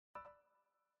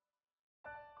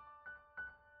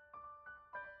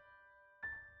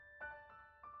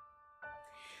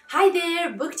Hi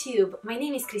there, Booktube! My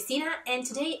name is Christina and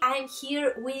today I'm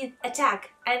here with a tag,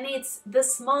 and it's the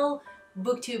small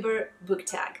Booktuber book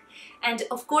tag. And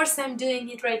of course I'm doing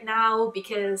it right now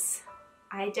because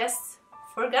I just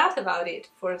forgot about it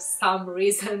for some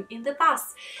reason in the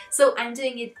past. So I'm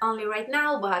doing it only right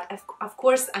now, but of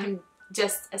course I'm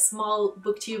just a small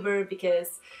Booktuber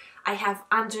because I have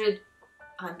under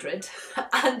 200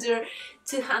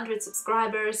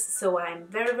 subscribers, so I'm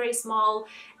very small,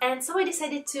 and so I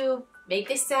decided to make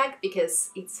this tag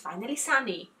because it's finally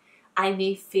sunny. I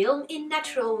may film in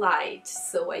natural light,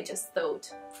 so I just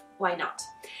thought, why not?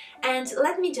 And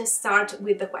let me just start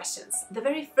with the questions. The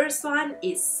very first one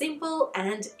is simple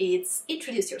and it's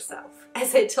introduce yourself.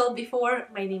 As I told before,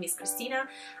 my name is Christina.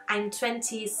 I'm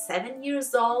 27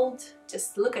 years old.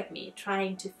 Just look at me,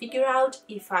 trying to figure out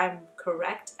if I'm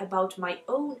correct about my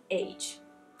own age.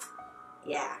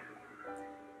 Yeah,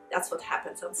 that's what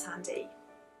happens on Sunday.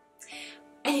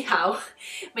 Anyhow,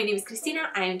 my name is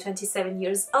Christina, I am 27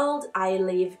 years old, I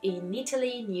live in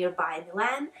Italy, nearby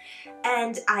Milan,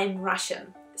 and I'm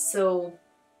Russian. So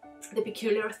the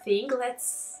peculiar thing,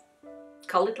 let's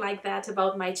call it like that,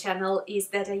 about my channel is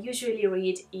that I usually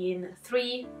read in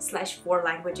 3/4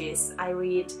 languages. I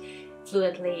read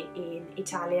fluently in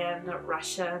Italian,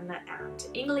 Russian and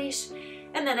English,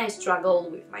 and then I struggle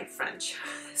with my French.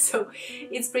 So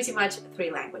it's pretty much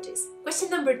 3 languages. Question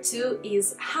number 2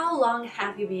 is, how long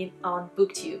have you been on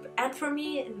Booktube? And for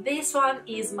me, this one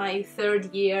is my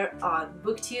 3rd year on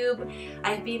Booktube.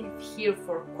 I've been here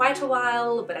for quite a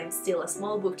while, but I'm still a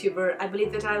small Booktuber. I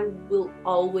believe that I will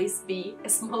always be a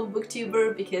small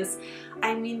Booktuber because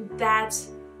I'm in that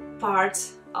part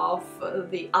of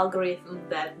the algorithm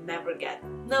that never get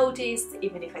noticed,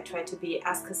 even if I try to be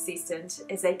as consistent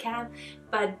as I can,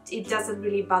 but it doesn't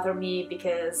really bother me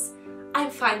because I'm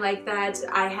fine like that.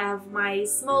 I have my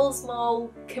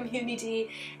small community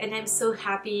and I'm so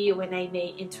happy when I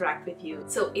may interact with you.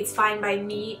 So it's fine by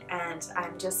me, and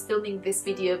I'm just filming this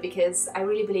video because I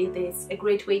really believe that it's a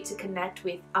great way to connect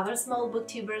with other small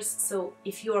booktubers. So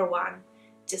if you are one,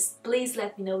 just please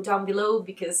let me know down below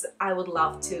because I would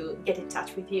love to get in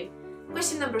touch with you.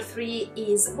 Question number 3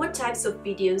 is, what types of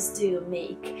videos do you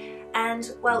make?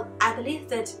 And well, I believe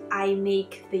that I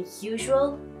make the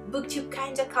usual Booktube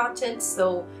kind of content,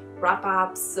 so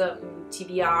wrap-ups,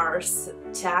 TBRs,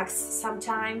 tags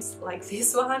sometimes, like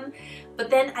this one. But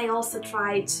then I also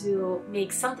try to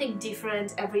make something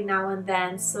different every now and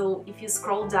then, so if you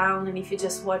scroll down and if you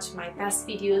just watch my past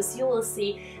videos, you will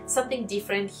see something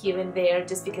different here and there,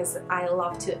 just because I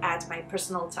love to add my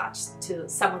personal touch to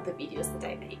some of the videos that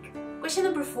I make. Question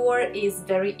number 4 is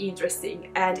very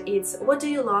interesting, and it's, what do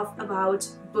you love about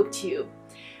Booktube?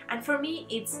 And for me,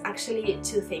 it's actually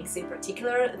 2 things in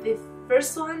particular. The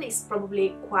first one is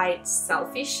probably quite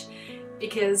selfish,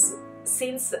 because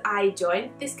since I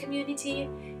joined this community,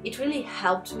 it really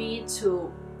helped me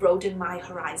to broaden my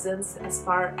horizons as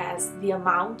far as the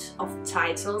amount of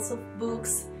titles of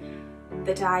books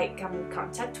that I come in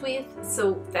contact with.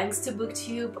 So thanks to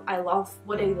Booktube,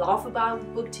 what I love about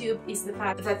Booktube is the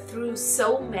fact that through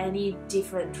so many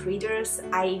different readers,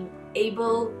 I'm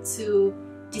able to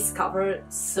discover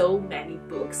so many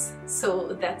books.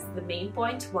 So that's the main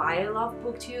point why I love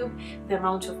Booktube, the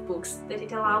amount of books that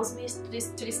it allows me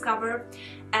to discover.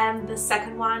 And the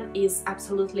second one is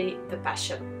absolutely the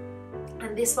passion.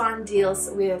 And this one deals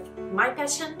with my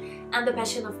passion and the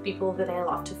passion of people that I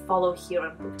love to follow here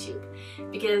on Booktube.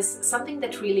 Because something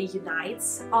that really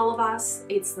unites all of us,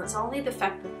 it's not only the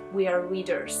fact that we are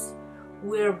readers,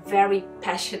 we're very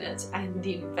passionate and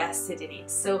invested in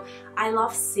it. So I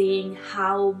love seeing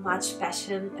how much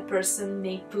passion a person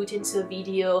may put into a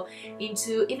video,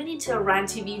 even into a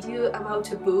ranty video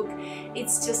about a book.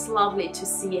 It's just lovely to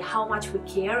see how much we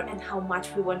care and how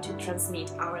much we want to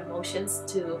transmit our emotions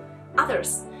to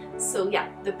others. So yeah,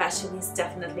 the passion is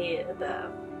definitely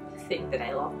the thing that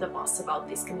I love the most about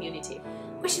this community.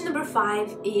 Question number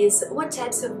 5 is, what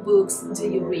types of books do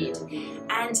you read?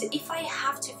 And if I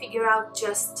have to figure out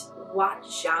just one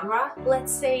genre,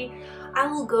 let's say, I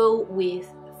will go with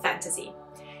fantasy.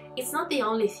 It's not the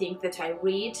only thing that I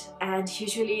read, and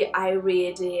usually I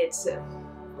read it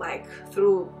like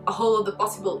through all of the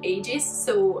possible ages.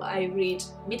 So I read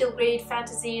middle grade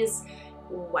fantasies,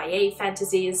 YA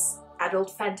fantasies,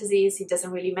 adult fantasies, it doesn't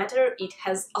really matter. It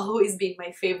has always been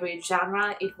my favorite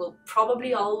genre. It will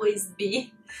probably always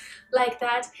be like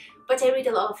that. But I read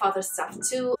a lot of other stuff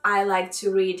too. I like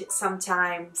to read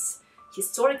sometimes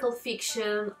historical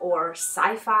fiction or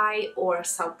sci-fi or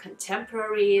some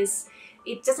contemporaries.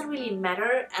 It doesn't really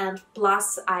matter, and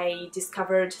plus I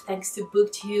discovered, thanks to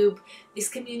Booktube, this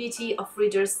community of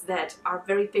readers that are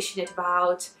very passionate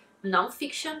about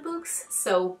non-fiction books,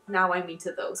 so now I'm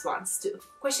into those ones too.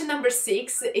 Question number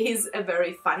 6 is a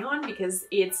very funny one because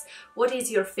it's what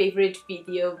is your favorite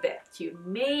video that you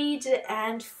made?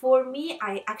 And for me,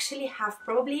 I actually have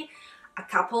probably a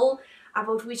couple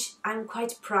about which I'm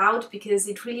quite proud because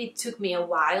it really took me a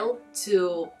while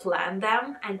to plan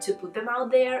them and to put them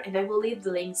out there, and I will leave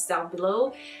the links down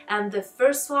below. And the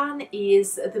first one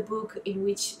is the book in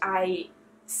which I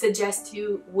suggest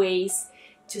you ways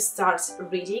to start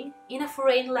reading in a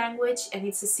foreign language, and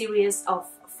it's a series of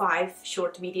 5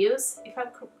 short videos, if I'm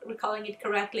recalling it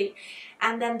correctly.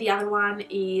 And then the other one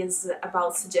is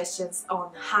about suggestions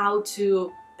on how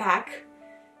to pack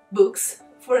books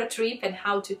for a trip and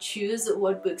how to choose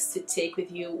what books to take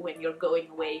with you when you're going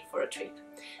away for a trip.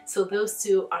 So those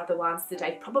 2 are the ones that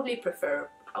I probably prefer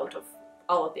out of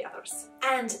all of the others.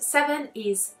 And 7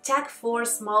 is tag for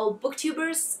small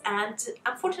booktubers, and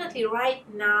unfortunately right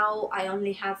now I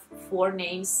only have 3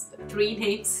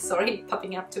 names, sorry,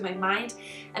 popping up to my mind.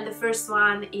 And the first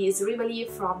one is Rivali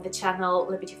from the channel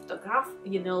Le Petit Photographe.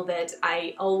 You know that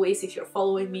I always, if you're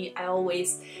following me, I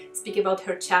always speak about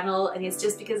her channel, and it's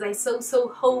just because I so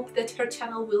hope that her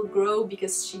channel will grow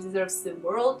because she deserves the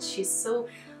world. She's so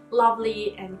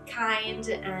lovely and kind,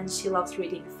 and she loves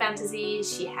reading fantasy.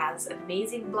 She has an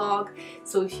amazing blog,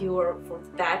 so if you're for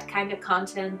that kind of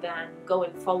content, then go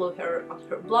and follow her on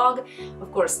her blog. Of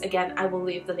course, again, I will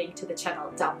leave the link to the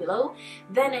channel down below.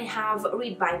 Then I have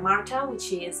Read by Marta,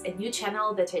 which is a new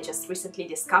channel that I just recently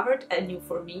discovered, new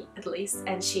for me at least,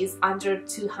 and she's under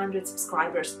 200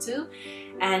 subscribers too,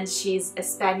 and she's a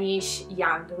Spanish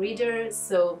young reader,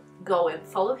 so go and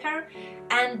follow her.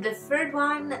 And the third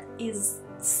one is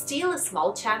still a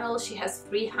small channel. She has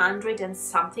 300 and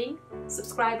something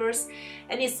subscribers,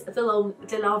 and it's the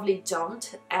lovely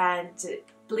Jaunt, and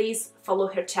please follow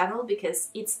her channel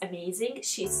because it's amazing.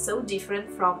 She's so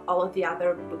different from all of the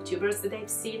other booktubers that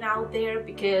I've seen out there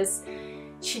because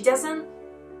she doesn't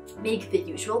make the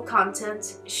usual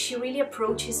content. She really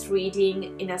approaches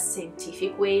reading in a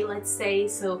scientific way, let's say,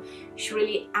 so she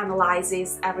really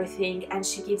analyzes everything and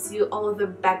she gives you all of the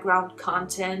background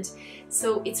content,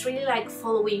 so it's really like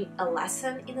following a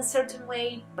lesson in a certain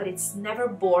way, but it's never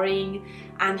boring,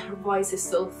 and her voice is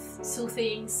so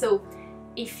soothing. So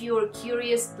if you're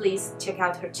curious, please check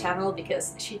out her channel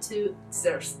because she too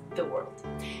deserves the world.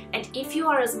 And if you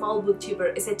are a small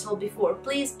booktuber, as I told before,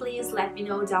 please let me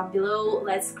know down below.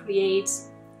 Let's create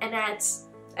a net,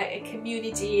 a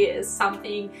community,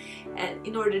 something, and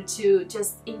in order to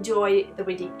just enjoy the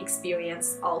reading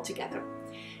experience all together.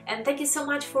 And thank you so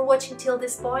much for watching till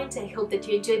this point. I hope that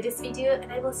you enjoyed this video,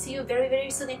 and I will see you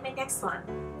very soon in my next one.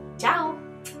 Ciao!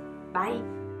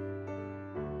 Bye!